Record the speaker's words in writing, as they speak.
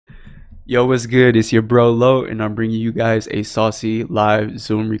Yo, what's good? It's your bro Lo, and I'm bringing you guys a saucy live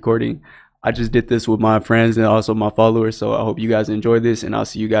Zoom recording. I just did this with my friends and also my followers, so I hope you guys enjoy this, and I'll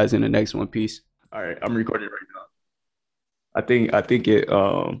see you guys in the next one. Peace. All right, I'm recording right now. I think it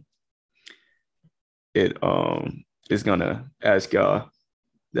is gonna ask y'all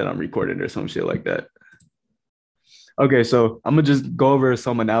that I'm recording or some shit like that. Okay, so I'm gonna just go over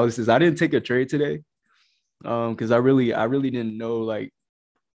some analysis. I didn't take a trade today, because I really didn't know like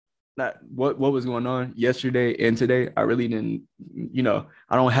not what was going on yesterday and today. I really didn't,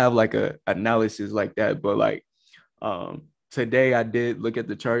 I don't have like a analysis like that, but like today I did look at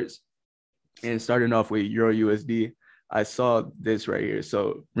the charts and starting off with Euro USD, I saw this right here.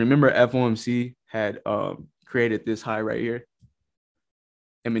 So remember FOMC had created this high right here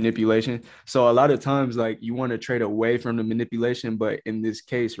in manipulation. So a lot of times like you want to trade away from the manipulation, but in this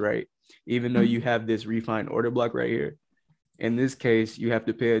case, right, even though you have this refined order block right here, in this case, you have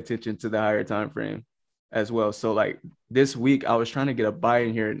to pay attention to the higher time frame as well. So like this week, I was trying to get a buy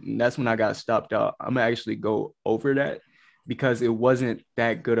in here, and that's when I got stopped out. I'm gonna actually go over that because it wasn't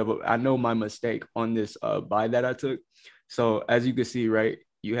that good of a. I know my mistake on this buy that I took. So as you can see, right,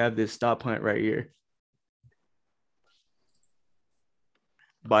 you have this stop hunt right here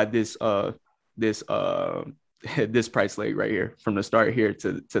by this this price leg right here from the start here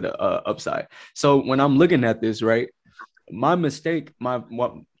to the upside. So when I'm looking at this, right, my mistake, my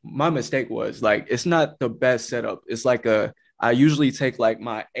mistake was like it's not the best setup. It's like a I usually take like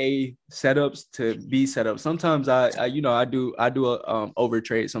my A setups to B setups. Sometimes I do a over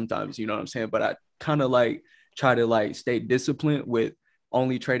trade sometimes, you know what I'm saying? But I kind of like try to like stay disciplined with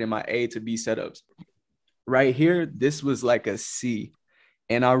only trading my A to B setups. Right here, this was like a C,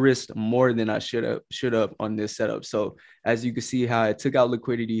 and I risked more than I should have on this setup. So as you can see how I took out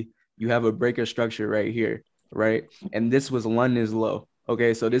liquidity, you have a breaker structure right here, right? And this was London's low.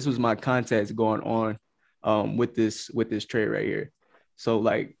 Okay, so this was my context going on with this trade right here. So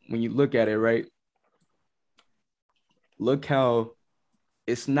like when you look at it, right, look how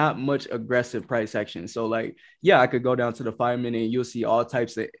it's not much aggressive price action. So like, yeah, I could go down to the 5 minute and you'll see all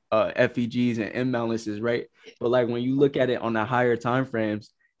types of FEGs and imbalances, right? But like when you look at it on the higher time frames,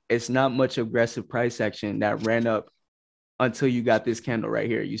 it's not much aggressive price action that ran up until you got this candle right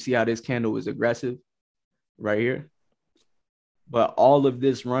here. You see how this candle was aggressive right here? But all of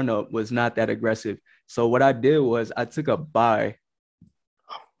this run up was not that aggressive. So what I did was I took a buy,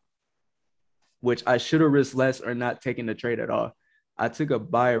 which I should have risked less or not taking the trade at all. I took a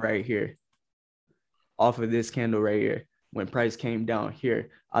buy right here off of this candle right here when price came down here.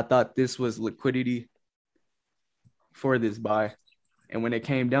 I thought this was liquidity for this buy. And when it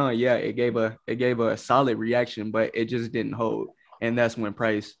came down, yeah, it gave a solid reaction, but it just didn't hold. And that's when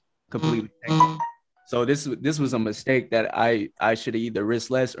price completely tanked. So this was a mistake that I should have either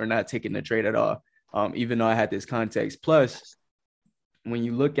risked less or not taken the trade at all. Even though I had this context. Plus, when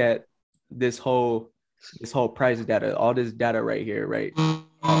you look at this whole price data, all this data right here, right?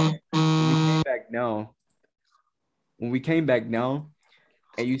 When we came back down,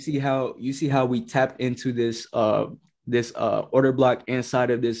 and you see how we tapped into this order block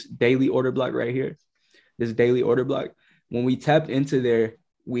inside of this daily order block right here, this daily order block. When we tapped into there,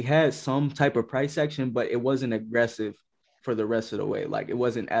 we had some type of price action, but it wasn't aggressive for the rest of the way. Like it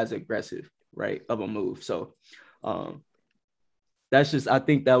wasn't as aggressive, right, of a move. So um that's just I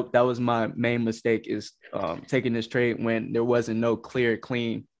think that was my main mistake is taking this trade when there wasn't no clear,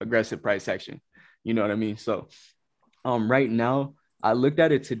 clean, aggressive price action. You know what I mean? So right now, I looked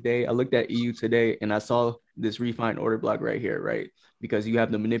at it today. I looked at EU today, and I saw this refined order block right here, right? Because you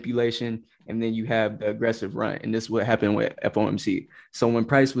have the manipulation, and then you have the aggressive run, and this is what happened with FOMC. So when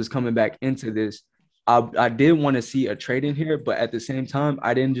price was coming back into this, I did want to see a trade in here, but at the same time,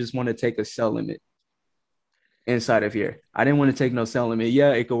 I didn't just want to take a sell limit inside of here. I didn't want to take no sell limit.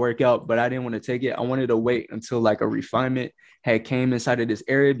 Yeah, it could work out, but I didn't want to take it. I wanted to wait until like a refinement had came inside of this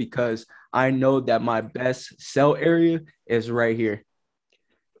area because I know that my best sell area is right here.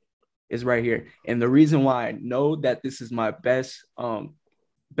 Is right here. And the reason why I know that this is my best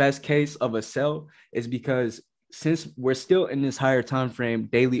case of a sell is because since we're still in this higher time frame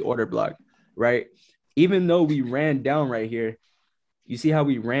daily order block, right? Even though we ran down right here, you see how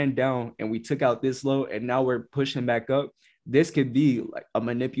we ran down and we took out this low and now we're pushing back up. This could be like a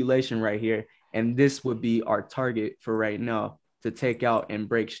manipulation right here. And this would be our target for right now to take out and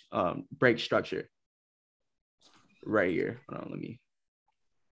break structure right here. Hold on,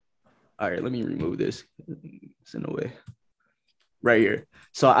 all right, let me remove this. It's in the way right here.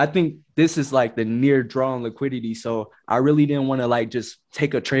 So I think this is like the near draw on liquidity. So I really didn't want to like just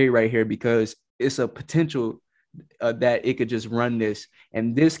take a trade right here because it's a potential that it could just run this,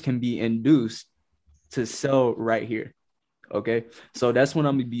 and this can be induced to sell right here. Okay, so that's what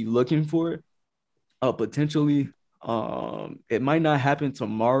I'm gonna be looking for. Potentially, it might not happen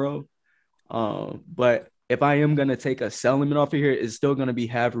tomorrow, but if I am gonna take a sell limit off of here, it's still gonna be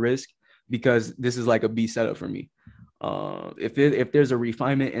half risk because this is like a B setup for me. If there's a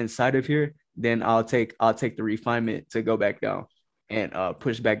refinement inside of here, then I'll take the refinement to go back down and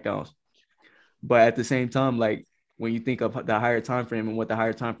push back down. But at the same time, like when you think of the higher time frame and what the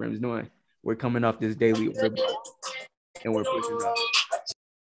higher time frame is doing, we're coming off this daily order block and we're pushing up.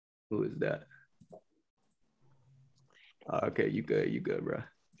 Who is that? Okay, you good, bro.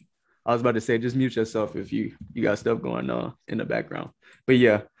 I was about to say just mute yourself if you got stuff going on in the background. But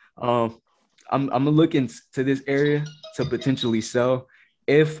yeah, um, I'm gonna look into this area to potentially sell.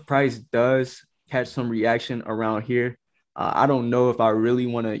 If price does catch some reaction around here, I don't know if I really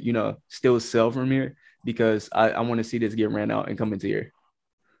want to, still sell from here because I want to see this get ran out and come into here.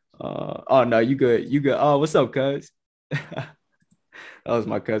 Oh no, you good, you good. Oh, what's up, cuz? That was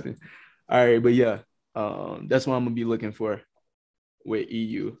my cousin. All right, but yeah, that's what I'm gonna be looking for with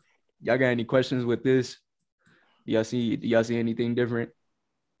EU. Y'all got any questions with this? Do y'all see anything different?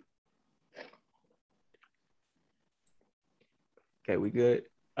 Okay, we good.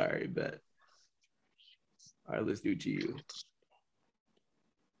 All right, bet. All right, let's do GU.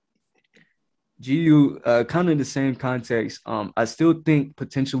 GU, kind of the same context. I still think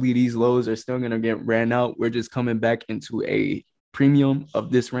potentially these lows are still gonna get ran out. We're just coming back into a premium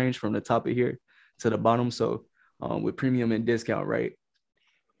of this range from the top of here to the bottom. So, with premium and discount, right?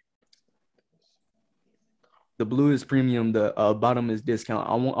 The blue is premium, the bottom is discount.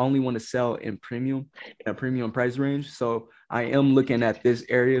 I only want to sell in premium, in a premium price range. So I am looking at this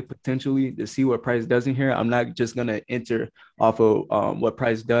area potentially to see what price does in here. I'm not just gonna enter off of what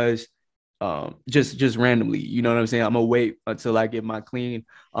price does, just randomly. You know what I'm saying? I'm gonna wait until I get my clean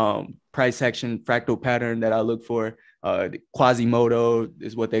price action fractal pattern that I look for. Quasimodo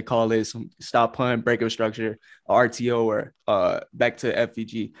is what they call it. Some stop punt, breakup structure, RTO, or back to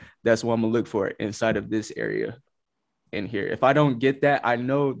FVG. That's what I'm gonna look for inside of this area in here. If I don't get that, I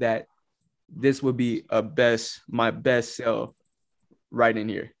know that this would be my best sell right in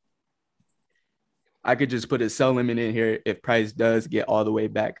here. I could just put a sell limit in here if price does get all the way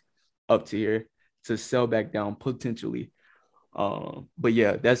back up to here to sell back down potentially. But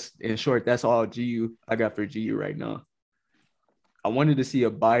yeah, that's in short, that's all GU I got for GU right now. I wanted to see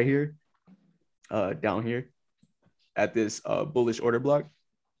a buy here, down here at this bullish order block.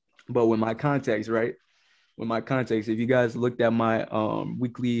 But with my context, right? With my context, if you guys looked at my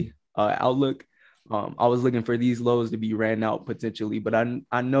weekly outlook, I was looking for these lows to be ran out potentially, but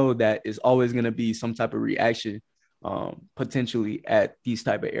I know that it's always going to be some type of reaction potentially at these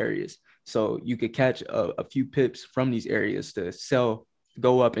type of areas. So you could catch a few pips from these areas to sell,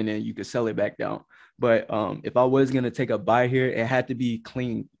 go up, and then you could sell it back down. But if I was going to take a buy here, it had to be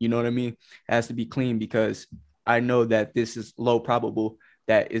clean. You know what I mean? It has to be clean because I know that this is low probable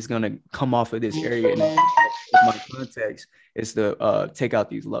that is going to come off of this area. And my context is to take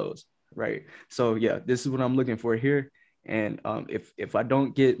out these lows, right? So yeah, this is what I'm looking for here. And if I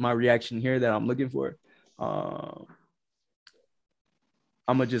don't get my reaction here that I'm looking for, I'm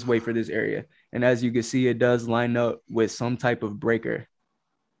gonna just wait for this area. And as you can see, it does line up with some type of breaker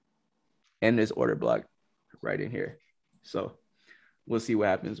and this order block right in here. So we'll see what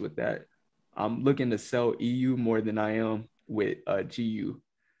happens with that. I'm looking to sell EU more than I am with GU.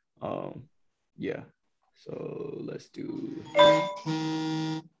 Yeah. So let's do.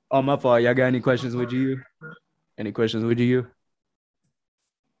 Oh, my fault. Y'all got any questions with GU? Any questions with GU?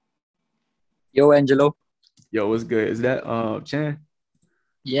 Yo, Angelo. Yo, what's good? Is that Chan?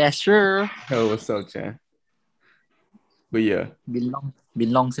 Yeah, sure. Yo, what's up, Chan? But yeah. Been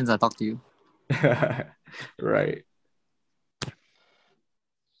long since I talked to you. Right.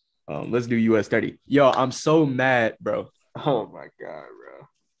 Let's do US 30. Yo, I'm so mad, bro. Oh my god, bro.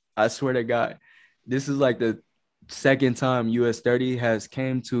 I swear to God, this is like the second time US 30 has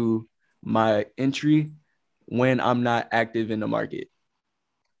came to my entry when I'm not active in the market,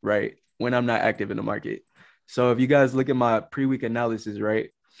 right? When I'm not active in the market. So if you guys look at my pre-week analysis, right?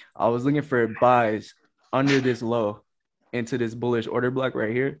 I was looking for buys under this low into this bullish order block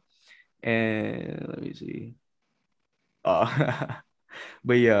right here. And let me see.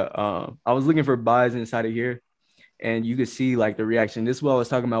 But yeah, I was looking for buys inside of here, and you could see like the reaction. This is what I was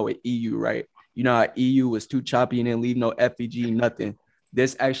talking about with EU, right? You know how EU was too choppy and didn't leave no FEG, nothing.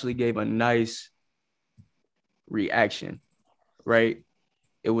 This actually gave a nice reaction, right?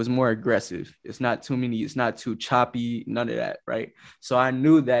 it was more aggressive. It's not too many, it's not too choppy, none of that, right? So I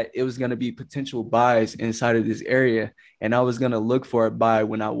knew that it was going to be potential buys inside of this area, and I was going to look for a buy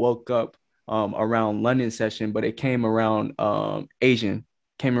when I woke up around London session, but it came around Asian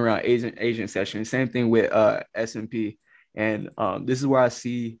session. Same thing with S&P. And this is where I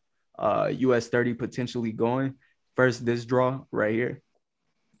see US 30 potentially going. First, this draw right here,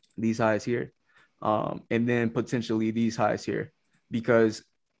 these highs here, and then potentially these highs here, because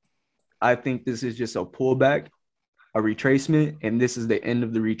I think this is just a pullback, a retracement, and this is the end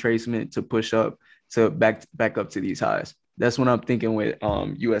of the retracement to push up to back up to these highs. That's what I'm thinking with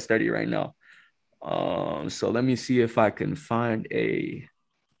US 30 right now. So let me see if I can find a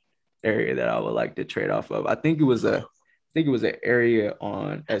area that I would like to trade off of. I think it was an area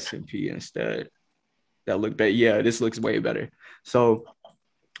on S&P instead that looked better. Yeah, this looks way better. So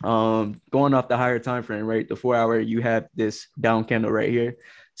going off the higher time frame, right? The 4 hour, you have this down candle right here.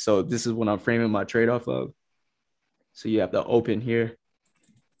 So this is what I'm framing my trade off of. So you have the open here.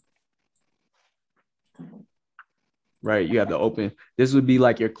 Right, you have the open. This would be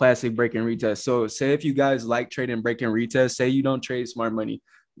like your classic break and retest. So say if you guys like trading break and retest, say you don't trade smart money.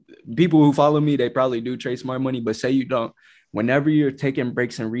 People who follow me, they probably do trade smart money, but say you don't. Whenever you're taking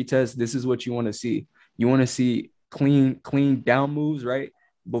breaks and retests, this is what you want to see. You want to see clean down moves, right?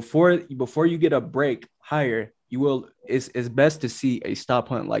 Before you get a break higher, it's best to see a stop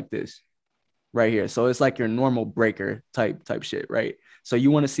hunt like this right here. So it's like your normal breaker type shit, right? So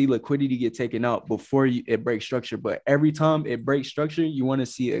you want to see liquidity get taken out before it breaks structure. But every time it breaks structure, you want to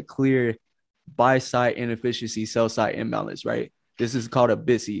see a clear buy side inefficiency, sell side imbalance, right? This is called a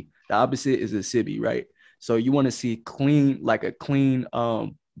BISI. The opposite is a SIBI, right? So you want to see clean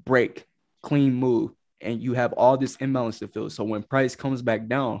break, clean move, and you have all this imbalance to fill. So when price comes back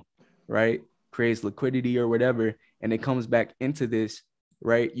down, right, creates liquidity or whatever, and it comes back into this,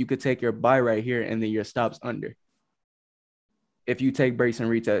 right, you could take your buy right here and then your stops under. If you take breaks and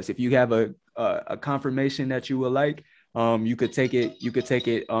retests, if you have a confirmation that you would like, you could take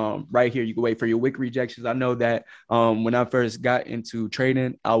it right here. You can wait for your wick rejections. I know that when I first got into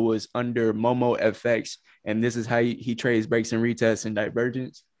trading, I was under Momo FX, and this is how he trades breaks and retests and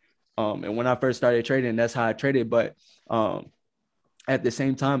divergence. And when I first started trading, that's how I traded. But at the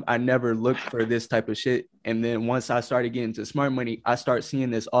same time, I never looked for this type of shit. And then once I started getting to smart money, I start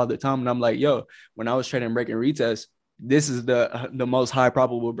seeing this all the time. And I'm like, yo, when I was trading break and retest, this is the most high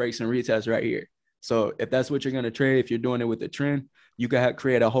probable breaks and retests right here. So if that's what you're going to trade, if you're doing it with a trend, you can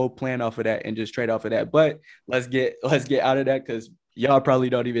create a whole plan off of that and just trade off of that. But let's get out of that, because y'all probably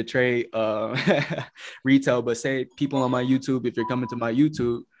don't even trade retail. But say people on my YouTube, if you're coming to my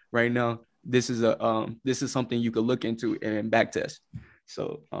YouTube right now, this is something you could look into and back test.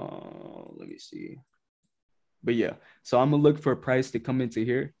 So let me see. But yeah, so I'm gonna look for a price to come into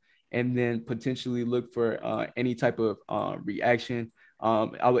here, and then potentially look for any type of reaction.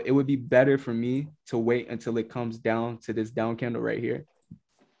 It would be better for me to wait until it comes down to this down candle right here,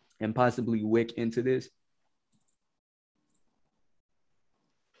 and possibly wick into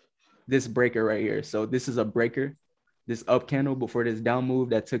this breaker right here. So this is a breaker, this up candle before this down move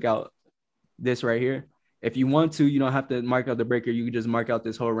that took out this right here. If you want to, you don't have to mark out the breaker. You can just mark out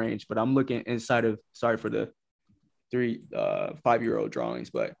this whole range. But I'm looking inside of, sorry for the 5-year-old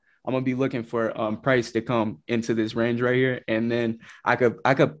drawings, but I'm gonna be looking for price to come into this range right here, and then I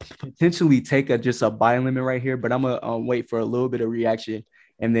could potentially take just a buy limit right here, but I'm gonna wait for a little bit of reaction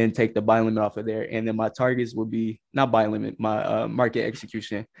and then take the buy limit off of there, and then my targets will be not buy limit, my market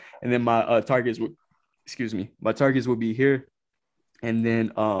execution, and then my targets will be here, and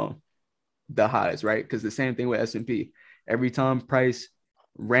then the highs, right? Because the same thing with S&P. Every time price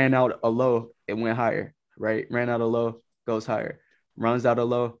ran out a low, it went higher, right? Ran out a low, goes higher. Runs out a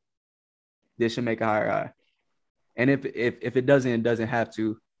low, this should make a higher high. And if it doesn't, it doesn't have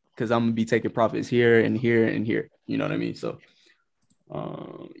to, because I'm gonna be taking profits here and here and here. You know what I mean? So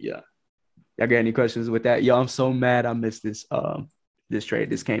yeah. Y'all got any questions with that? Yo, I'm so mad I missed this trade.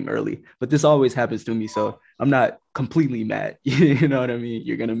 This came early, but this always happens to me, so I'm not completely mad. You know what I mean?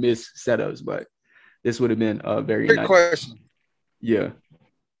 You're gonna miss setups, but this would have been a very Quick nice question. Yeah.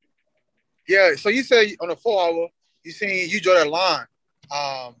 Yeah. So you said on the 4 hour, you draw that line.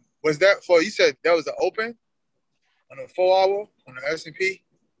 Was that for, you said that was the open on the 4 hour on the S&P?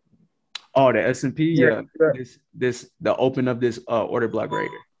 Oh, the S&P, yeah. This the open of this order block right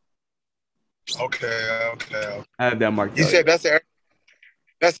here. Okay. I have that marked You out. said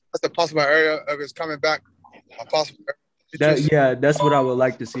that's the possible area of it's coming back. A possible that's what I would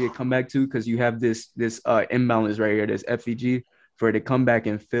like to see it come back to, because you have this imbalance right here, this FEG, for it to come back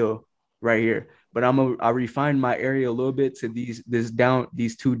and fill. And then once it comes back and fill, right, this is the right here. But I refine my area a little bit to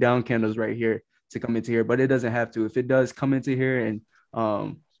these two down candles right here to come into here, but it doesn't have to. If it does come into here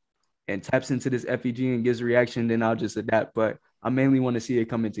and taps into this FEG and gives a reaction, then I'll just adapt. But I mainly want to see it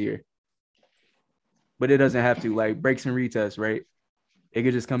come into here. But it doesn't have to, like breaks and retests, right? It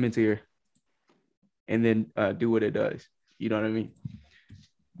could just come into here and then do what it does. You know what I mean?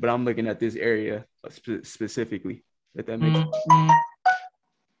 But I'm looking at this area specifically, if that makes sense.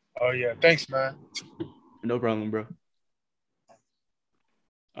 Oh yeah, thanks, man. No problem, bro.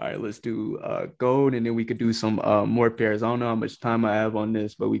 All right, let's do gold, and then we could do some more pairs. I don't know how much time I have on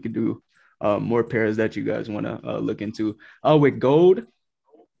this, but we could do more pairs that you guys want to look into.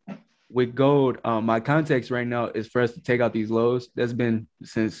 With gold, my context right now is for us to take out these lows. That's been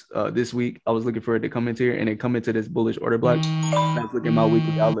since this week. I was looking for it to come into here and then come into this bullish order block. I was looking at my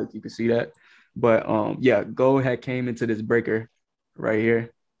weekly outlook. You can see that. But yeah, gold had came into this breaker right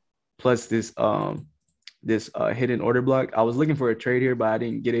here, plus this hidden order block. I was looking for a trade here, but I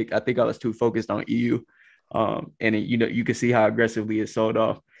didn't get it. I think I was too focused on EU. And you can see how aggressively it sold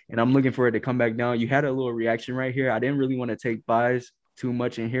off. And I'm looking for it to come back down. You had a little reaction right here. I didn't really want to take buys too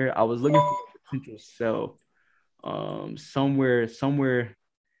much in here. I was looking for a potential sell somewhere.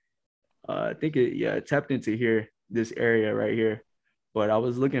 I think it tapped into here, this area right here. But I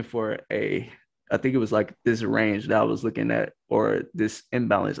was looking for I think it was like this range that I was looking at, or this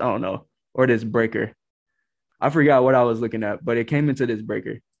imbalance. I don't know, or this breaker. I forgot what I was looking at, but it came into this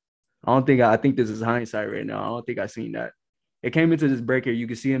breaker. I think this is hindsight right now. I don't think I seen that. It came into this breaker. You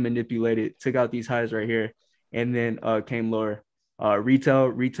can see him manipulate it, took out these highs right here, and then came lower.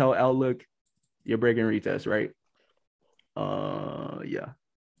 Retail outlook, you're breaking retest, right? Yeah.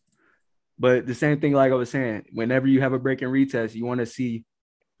 But the same thing, like I was saying, whenever you have a break and retest, you want to see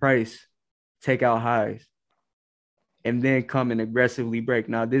price take out highs and then come and aggressively break.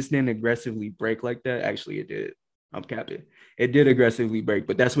 Now, this didn't aggressively break like that. Actually, it did. I'm capping. It did aggressively break,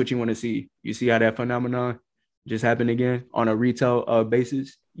 but that's what you want to see. You see how that phenomenon just happened again on a retail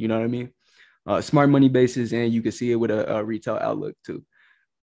basis. You know what I mean? Smart money basis, and you can see it with a retail outlook too.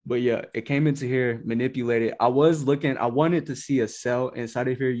 But yeah, it came into here, manipulated. I wanted to see a sell inside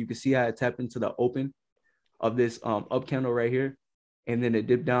of here. You can see how it tapped into the open of this up candle right here. And then it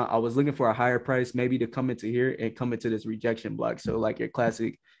dipped down. I was looking for a higher price, maybe to come into here and come into this rejection block. So like your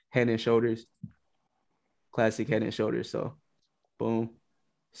classic head and shoulders. So boom,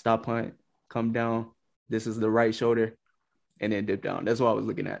 stop hunt, come down. This is the right shoulder, and then dip down. That's what I was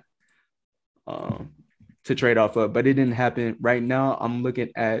looking at to trade off of, but it didn't happen. Right now, I'm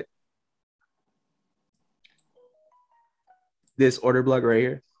looking at this order block right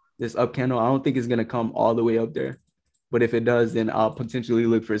here, this up candle. I don't think it's gonna come all the way up there, but if it does, then I'll potentially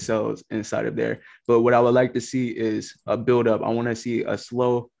look for sells inside of there. But what I would like to see is a build up. I want to see a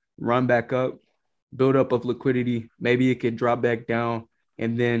slow run back up, build up of liquidity. Maybe it could drop back down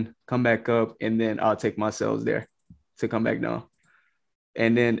and then come back up, and then I'll take my sells there to come back down.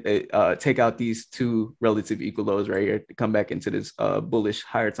 And then take out these two relative equal lows right here to come back into this bullish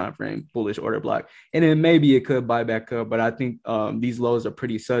higher time frame, bullish order block. And then maybe it could buy back up, but I think these lows are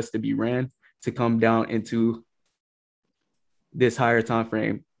pretty sus to be ran to come down into this higher time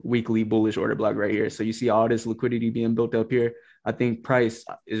frame weekly bullish order block right here. So you see all this liquidity being built up here. I think price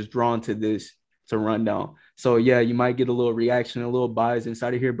is drawn to this to run down. So yeah, you might get a little reaction, a little buys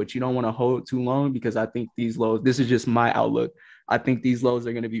inside of here, but you don't want to hold too long, because I think these lows, this is just my outlook, I think these lows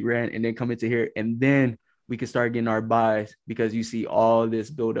are going to be ran and then come into here, and then we can start getting our buys, because you see all this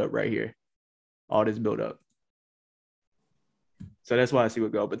build up right here, all this build up. So that's why I see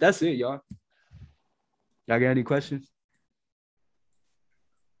what go. But that's it, y'all. Y'all got any questions?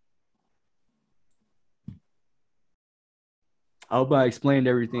 I hope I explained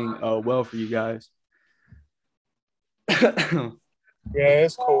everything well for you guys. Yeah,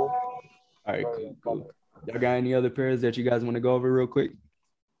 it's cool. All right, cool. Y'all got any other pairs that you guys want to go over real quick?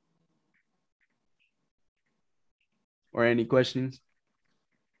 Or any questions?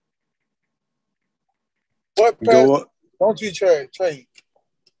 What pairs don't you trade?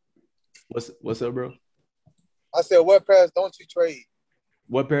 What's up, bro? I said, what pairs don't you trade?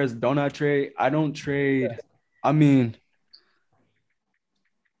 What pairs don't I trade? I don't trade. I mean,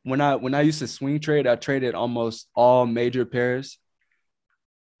 when I used to swing trade, I traded almost all major pairs.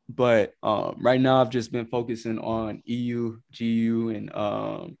 But right now, I've just been focusing on EU, GU,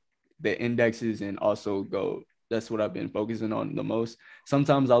 and the indexes, and also gold. That's what I've been focusing on the most.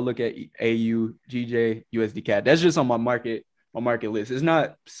 Sometimes I'll look at AU, GJ, USD CAD. That's just on my market list. It's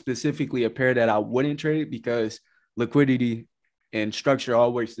not specifically a pair that I wouldn't trade, because liquidity and structure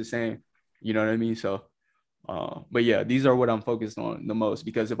all works the same. You know what I mean? So But yeah, these are what I'm focused on the most,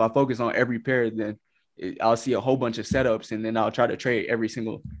 because if I focus on every pair, then I'll see a whole bunch of setups, and then I'll try to trade every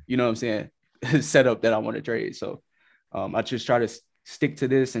single, you know what I'm saying, setup that I want to trade. So I just try to stick to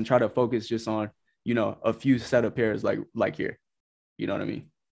this and try to focus just on, a few setup pairs like here. You know what I mean?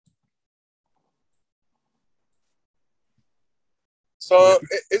 So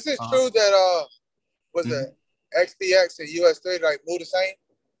is it Uh-huh. true that was Mhm. it XPX and US30 like move the same?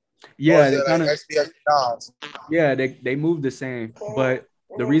 Or Yeah, is they it like kind of XPX Nas? yeah, they move the same. But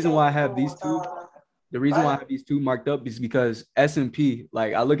the reason why I have these two, the reason why I have these two marked up is because S&P,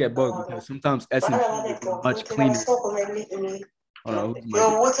 like I look at both because sometimes S&P will be much cleaner. Hold on, who's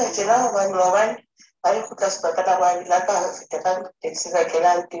marking?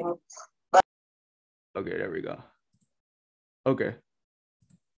 Okay, there we go. Okay.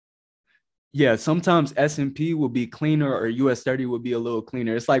 Yeah, sometimes S&P will be cleaner or US30 will be a little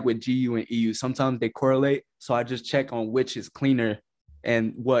cleaner. It's like with GU and EU. Sometimes they correlate. So I just check on which is cleaner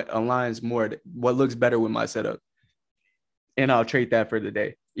and what aligns more, what looks better with my setup. And I'll trade that for the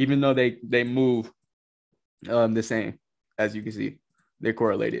day. Even though they move the same, as you can see. They're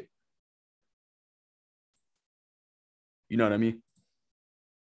correlated. You know what I mean?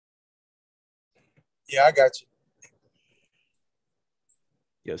 Yeah, I got you.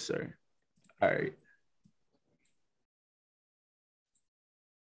 Yes, sir. All right.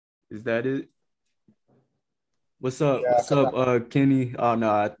 Is that it? What's up? Yeah, What's up, Kenny? Oh no,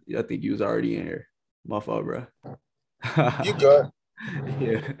 I think you was already in here. My fault, bro. you good.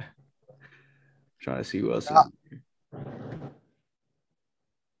 Yeah. Trying to see who else Nah, is.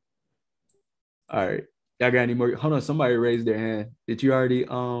 All right. Y'all got any more? Hold on, somebody raised their hand. Did you already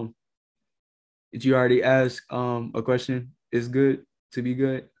ask a question? Is good to be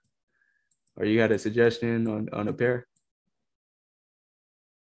good? Or you had a suggestion on a pair?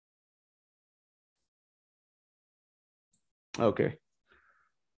 Okay.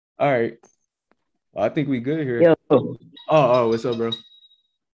 All right. Well, I think we good here. Yo, What's up, bro?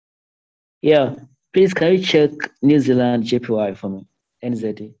 yeah. Please, can you check New Zealand JPY for me?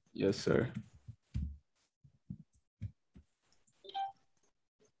 NZD. Yes, sir.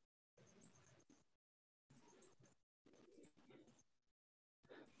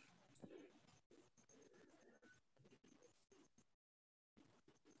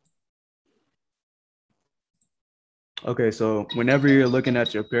 Okay, so whenever you're looking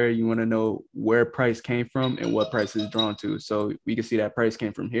at your pair, you want to know where price came from and what price is drawn to. So we can see that price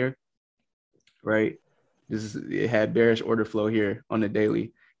came from here, right? It had bearish order flow here on the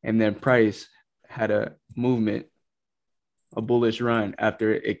daily, and then price had a movement, a bullish run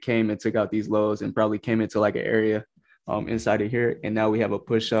after it came and took out these lows and probably came into like an area inside of here, and now we have a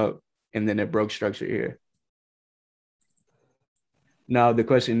push up, and then it broke structure here. Now the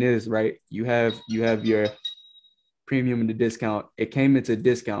question is, right? You have your premium and the discount. It came into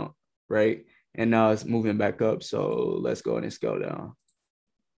discount, right? And now it's moving back up. So let's go ahead and scale down.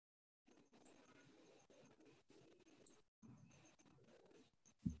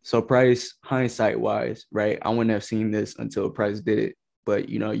 So price, hindsight wise, right? I wouldn't have seen this until price did it, but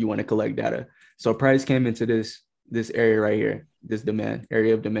you want to collect data. So price came into this area right here, this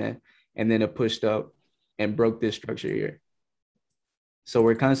area of demand, and then it pushed up and broke this structure here. So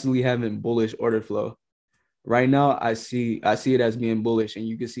we're constantly having bullish order flow. Right now, I see it as being bullish, and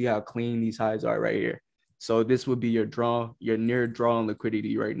you can see how clean these highs are right here. So this would be your near draw on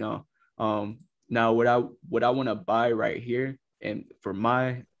liquidity right now. Now what I want to buy right here, and for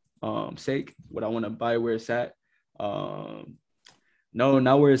my sake, what I want to buy where it's at. No,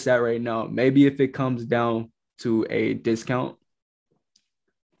 not where it's at right now. Maybe if it comes down to a discount.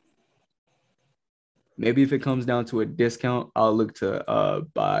 Maybe if it comes down to a discount, I'll look to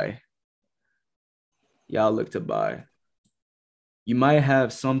buy. Yeah, I'll look to buy. You might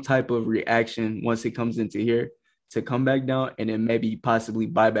have some type of reaction once it comes into here to come back down and then maybe possibly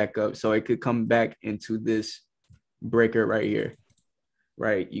buy back up. So it could come back into this breaker right here,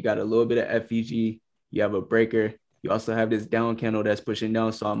 right? You got a little bit of FEG, you have a breaker, you also have this down candle that's pushing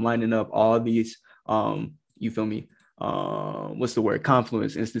down. So I'm lining up all these, you feel me? What's the word?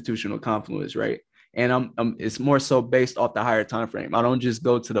 Confluence, institutional confluence, right? And it's more so based off the higher time frame. I don't just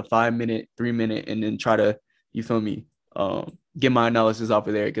go to the 5 minute, 3 minute, and then try to, you feel me, get my analysis off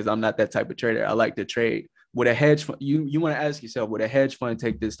of there, because I'm not that type of trader. I like to trade with a hedge fund. You want to ask yourself, would a hedge fund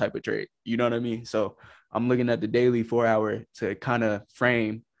take this type of trade? You know what I mean? So I'm looking at the daily 4 hour to kind of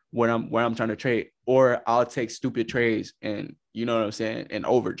frame where I'm trying to trade, or I'll take stupid trades and, you know what I'm saying, and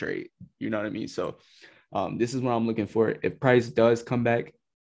over trade. You know what I mean? So this is what I'm looking for. If price does come back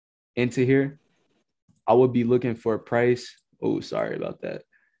into here, I would be looking for price. Oh, sorry about that.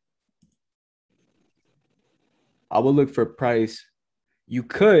 I would look for price.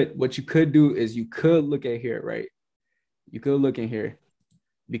 What you could do is you could look at here, right? You could look in here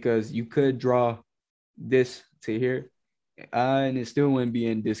because you could draw this to here, and it still wouldn't be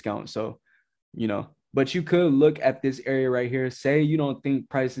in discount. So, but you could look at this area right here. Say you don't think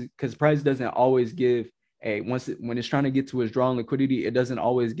prices, because price doesn't always give when it's trying to get to its drawn liquidity, it doesn't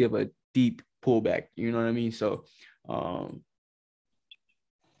always give a deep pullback. You know what I mean? So,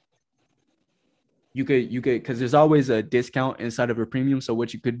 you could because there's always a discount inside of a premium. So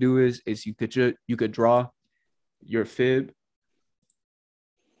what you could do is you could draw your fib.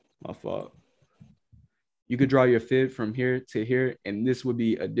 My fault. You could draw your fib from here to here, and this would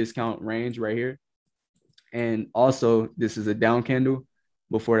be a discount range right here. And also, this is a down candle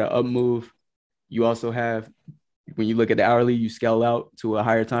before the up move. You also have, when you look at the hourly, you scale out to a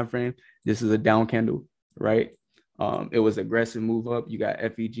higher time frame. This is a down candle, right? It was aggressive move up. You got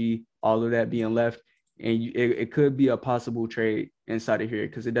FEG, all of that being left, and it could be a possible trade inside of here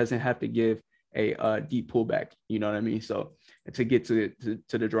because it doesn't have to give a deep pullback. You know what I mean? So to get to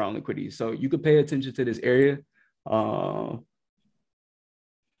the drawn liquidity, so you could pay attention to this area. I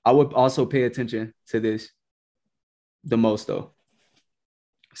would also pay attention to this the most though.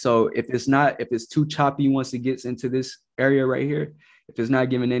 So if it's too choppy once it gets into this area right here, if it's not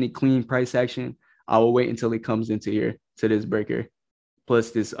giving any clean price action, I will wait until it comes into here to this breaker,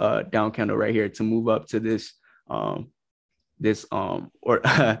 plus this down candle right here to move up to this or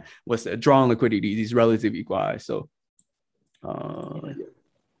what's the drawn liquidity, these relative equal. So so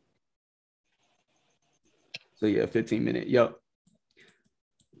yeah, 15-minute. Yep.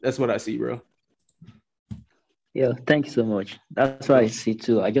 That's what I see, bro. Yeah, thank you so much. That's what I see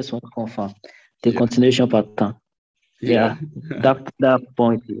too. I just want to confirm the continuation pattern. Yeah, that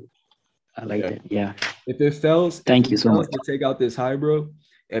point, I like that. Yeah. If it fails, thank you so much to take out this high, bro.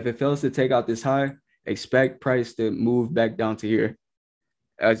 If it fails to take out this high, expect price to move back down to here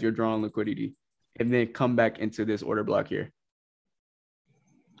as you're drawing liquidity, and then come back into this order block here.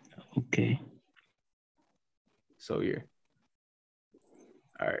 Okay. So here.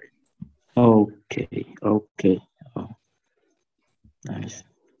 All right. Okay. Oh, nice.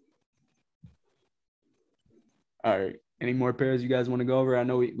 All right. Any more pairs you guys want to go over? I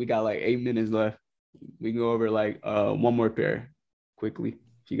know we got like 8 minutes left. We can go over like one more pair quickly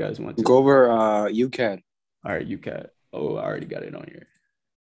if you guys want to. Go over UCAD. All right, UCAD. Oh, I already got it on here.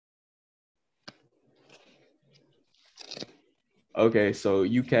 Okay, so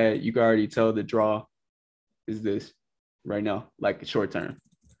UCAD, you can already tell the draw is this right now, like short term.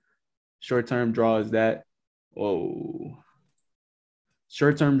 Short term draw is that. Whoa.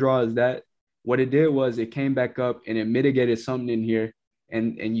 Short term draw is that. What it did was it came back up and it mitigated something in here,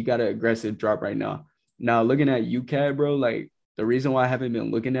 and you got an aggressive drop right now. Now looking at UCAD, bro, like the reason why I haven't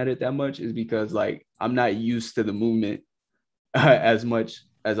been looking at it that much is because like I'm not used to the movement as much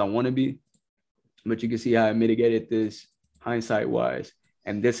as I want to be. But you can see how I mitigated this hindsight wise.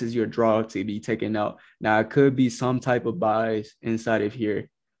 And this is your draw to be taken out. Now it could be some type of buys inside of here.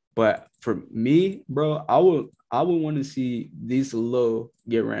 But for me, bro, I would want to see this low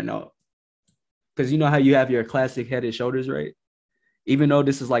get ran out. Because you know how you have your classic head and shoulders, right? Even though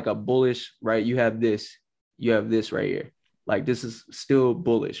this is like a bullish, right? You have this right here. Like this is still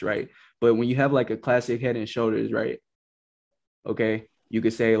bullish, right? But when you have like a classic head and shoulders, right? Okay, you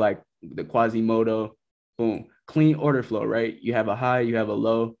could say like the Quasimodo, boom, clean order flow, right? You have a high, you have a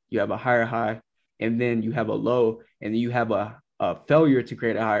low, you have a higher high, and then you have a low, and then you have a failure to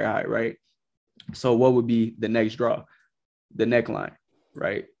create a higher high, right? So what would be the next draw? The neckline,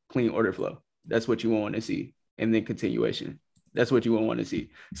 right? Clean order flow. That's what you want to see. And then continuation. That's what you want to see.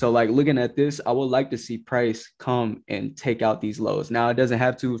 So like looking at this, I would like to see price come and take out these lows. Now it doesn't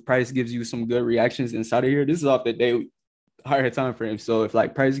have to. If price gives you some good reactions inside of here, this is off the daily higher time frame. So if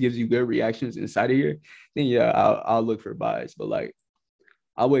like price gives you good reactions inside of here, then yeah, I'll look for buys. But like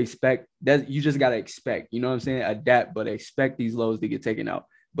I would expect that you just gotta expect, you know what I'm saying? Adapt, but expect these lows to get taken out.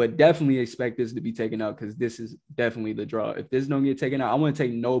 But definitely expect this to be taken out because this is definitely the draw. If this don't get taken out, I want to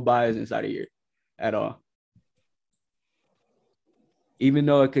take no buys inside of here at all. Even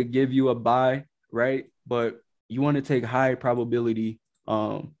though it could give you a buy, right? But you want to take high probability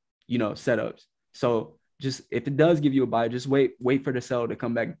setups. So just if it does give you a buy, just wait for the sell to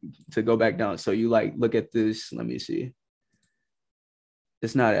come back to go back down. So you like look at this. Let me see.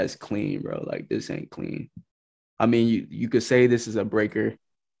 It's not as clean, bro. Like this ain't clean. I mean, you could say this is a breaker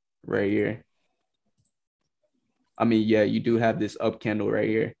right here. I mean, yeah, you do have this up candle right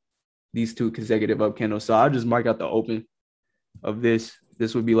here. These two consecutive up candles. So I'll just mark out the open of this.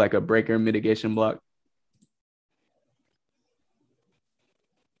 This would be like a breaker mitigation block.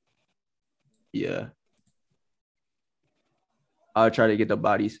 Yeah. I'll try to get the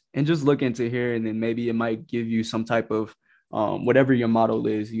bodies and just look into here, and then maybe it might give you some type of whatever your model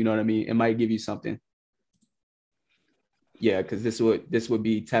is. You know what I mean? It might give you something. Yeah, because this would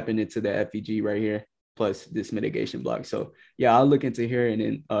be tapping into the FEG right here plus this mitigation block. So yeah, I'll look into here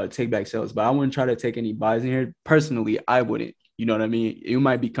and then take back sales, but I wouldn't try to take any buys in here. Personally, I wouldn't. You know what I mean? You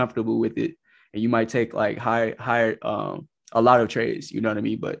might be comfortable with it, and you might take like higher a lot of trades. You know what I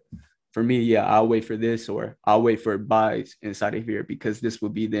mean? But for me, yeah, I'll wait for this, or I'll wait for buys inside of here, because this will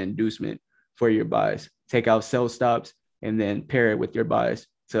be the inducement for your buys. Take out sell stops and then pair it with your buys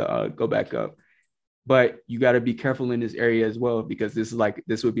to go back up. But you got to be careful in this area as well, because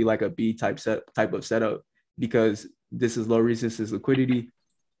this would be like a B type of setup, because this is low resistance liquidity.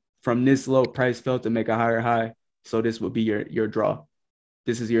 From this low, price fell to make a higher high, so this would be your draw.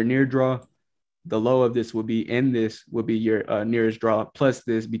 This is your near draw. The low of this will be, and this will be your nearest draw plus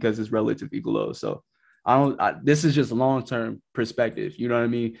this, because it's relatively low. So this is just long-term perspective. You know what I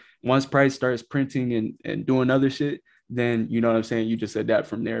mean? Once price starts printing and doing other shit, then you know what I'm saying? You just adapt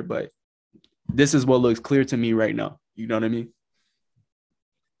from there. But this is what looks clear to me right now. You know what I mean?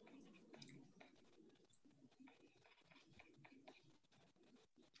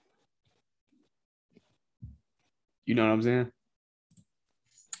 You know what I'm saying?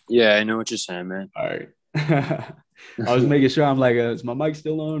 Yeah, I know what you're saying, man. All right. I was making sure. I'm like, is my mic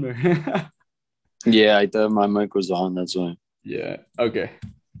still on? Or Yeah, I thought my mic was on. That's why. Yeah. Okay.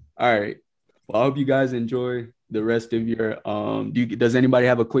 All right. Well, I hope you guys enjoy the rest of your does anybody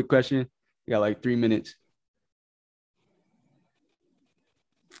have a quick question? You got like 3 minutes.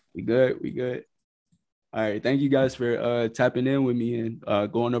 We good? We good? All right. Thank you guys for tapping in with me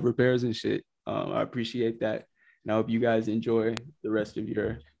and going over pairs and shit. I appreciate that. And I hope you guys enjoy the rest of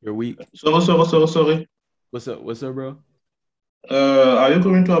your week. Sorry. What's up? What's up, bro? Are you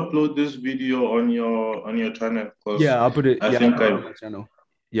going to upload this video on your channel? Yeah, I'll put it. I Yeah, think I'll put it on my channel.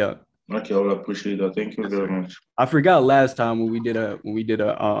 Yeah. Okay, I'll appreciate that. Thank you very much. I forgot last time when we did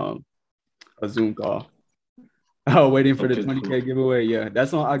a Zoom call. Oh, waiting for the 20K giveaway. Yeah,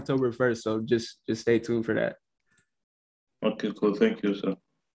 that's on October 1st. So just stay tuned for that. Okay, cool. Thank you, sir.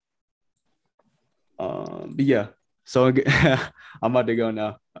 But yeah, so I'm about to go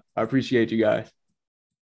now. I appreciate you guys.